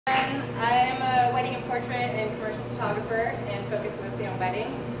photographer and focus mostly on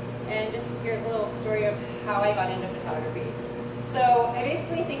weddings. And just here's a little story of how I got into photography. So I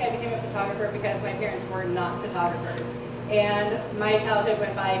basically think I became a photographer because my parents were not photographers. And my childhood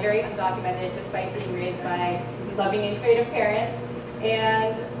went by very undocumented despite being raised by loving and creative parents.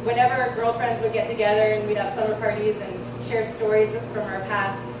 And whenever girlfriends would get together and we'd have summer parties and share stories from our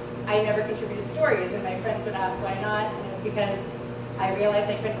past, I never contributed stories, and my friends would ask why not, and it was because I realized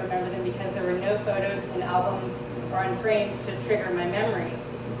I couldn't remember them because there were no photos in albums or on frames to trigger my memory.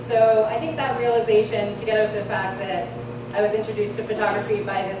 So I think that realization, together with the fact that I was introduced to photography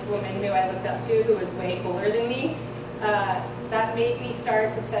by this woman who I looked up to, who was way cooler than me, that made me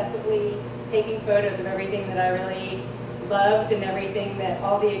start obsessively taking photos of everything that I really loved and everything that,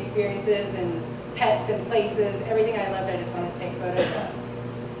 all the experiences and pets and places, everything I loved, I just wanted to take photos of.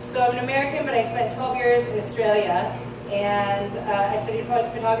 So I'm an American, but I spent 12 years in Australia, and I studied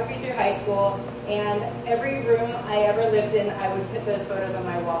photography through high school, and every room I ever lived in, I would put those photos on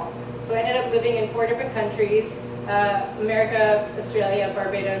my wall. So I ended up living in 4 different countries, America, Australia,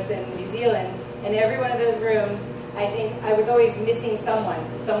 Barbados, and New Zealand, and every one of those rooms, I think I was always missing someone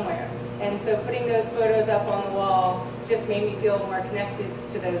somewhere. And so putting those photos up on the wall just made me feel more connected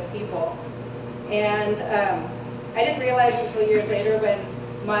to those people. And I didn't realize until years later when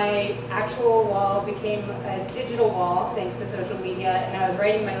my actual wall became a digital wall thanks to social media, and I was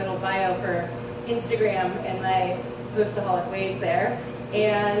writing my little bio for Instagram and my postaholic ways there.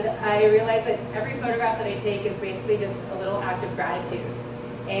 And I realized that every photograph that I take is basically just a little act of gratitude.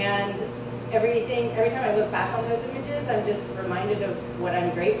 And every time I look back on those images, I'm just reminded of what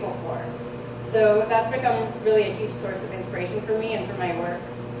I'm grateful for. So that's become really a huge source of inspiration for me and for my work.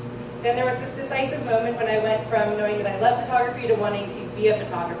 Then there was this decisive moment when I went from knowing that I love photography to wanting to be a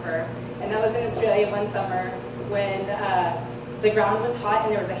photographer. And that was in Australia one summer when the ground was hot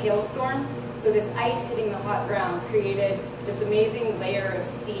and there was a hailstorm. So this ice hitting the hot ground created this amazing layer of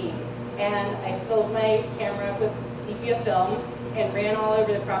steam. And I filled my camera with sepia film and ran all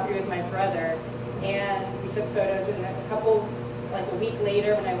over the property with my brother. And we took photos, and a week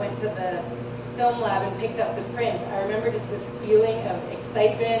later when I went to the film lab and picked up the prints, I remember just this feeling of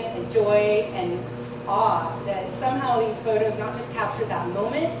excitement and joy and awe that somehow these photos not just captured that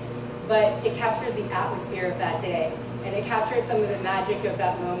moment, but it captured the atmosphere of that day. And it captured some of the magic of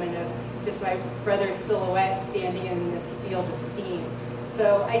that moment of just my brother's silhouette standing in this field of steam.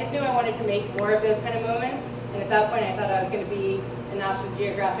 So I just knew I wanted to make more of those kind of moments, and at that point I thought I was going to be a National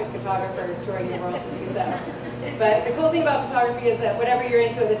Geographic photographer touring the world to do so. But the cool thing about photography is that whatever you're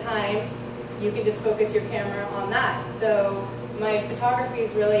into at the time, you can just focus your camera on that. So my photography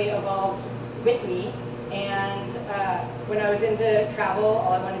has really evolved with me, and when I was into travel,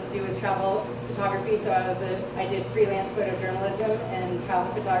 all I wanted to do was travel photography, so I did freelance photojournalism and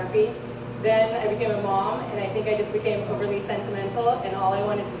travel photography. Then I became a mom, and I think I just became overly sentimental, and all I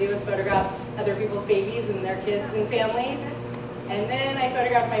wanted to do was photograph other people's babies and their kids and families. And then I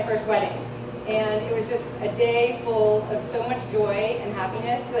photographed my first wedding. And it was just a day full of so much joy and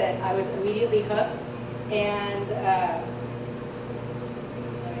happiness that I was immediately hooked. And let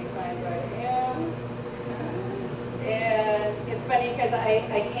me find where I am. And it's funny because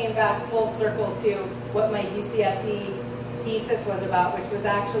I came back full circle to what my UCSE thesis was about, which was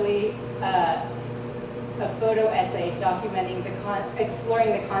actually a photo essay documenting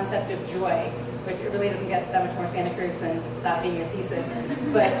exploring the concept of joy, which it really doesn't get that much more Santa Cruz than that being your thesis.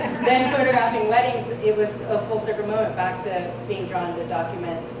 But then photographing weddings, it was a full circle moment back to being drawn to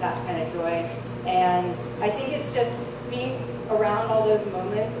document that kind of joy. And I think it's just being around all those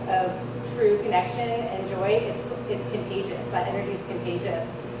moments of true connection and joy, it's contagious. That energy is contagious.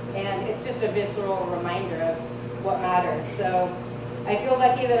 And it's just a visceral reminder of what matters. So I feel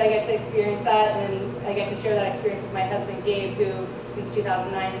lucky that I get to experience that, and I get to share that experience with my husband, Gabe, who since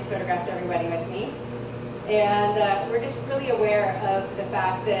 2009 has photographed every wedding with me. And we're just really aware of the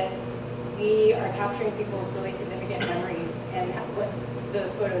fact that we are capturing people's really significant memories and what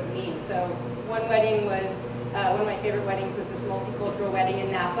those photos mean. So one wedding was, one of my favorite weddings was this multicultural wedding in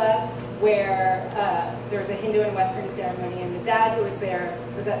Napa, where there was a Hindu and Western ceremony, and the dad who was there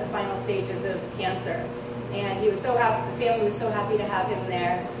was at the final stages of cancer. And he was so happy, the family was so happy to have him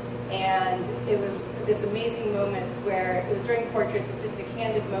there. And it was this amazing moment where it was during portraits, of just a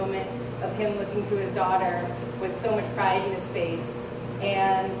candid moment of him looking to his daughter with so much pride in his face.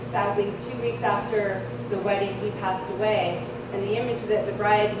 And sadly, 2 weeks after the wedding, he passed away. And the image that the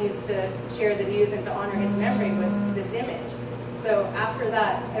bride used to share the news and to honor his memory was this image. So after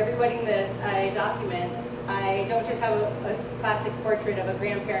that, every wedding that I document, I don't just have a classic portrait of a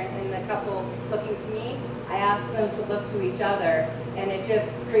grandparent and the couple looking to me. I ask them to look to each other, and it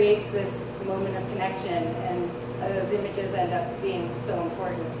just creates this moment of connection. And those images end up being so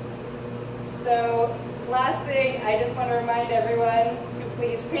important. So last thing, I just want to remind everyone to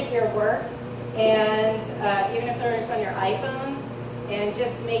please print your work, and even if they're just on your iPhones, and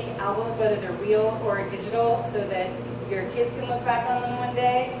just make albums, whether they're real or digital, so that your kids can look back on them one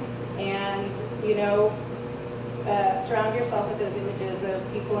day. And, you know, surround yourself with those images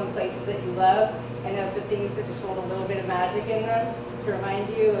of people and places that you love, and of the things that just hold a little bit of magic in them, to remind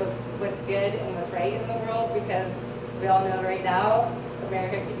you of what's good and what's right in the world, because we all know right now,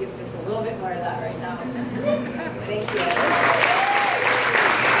 America could use just a little bit more of that right now. Thank you.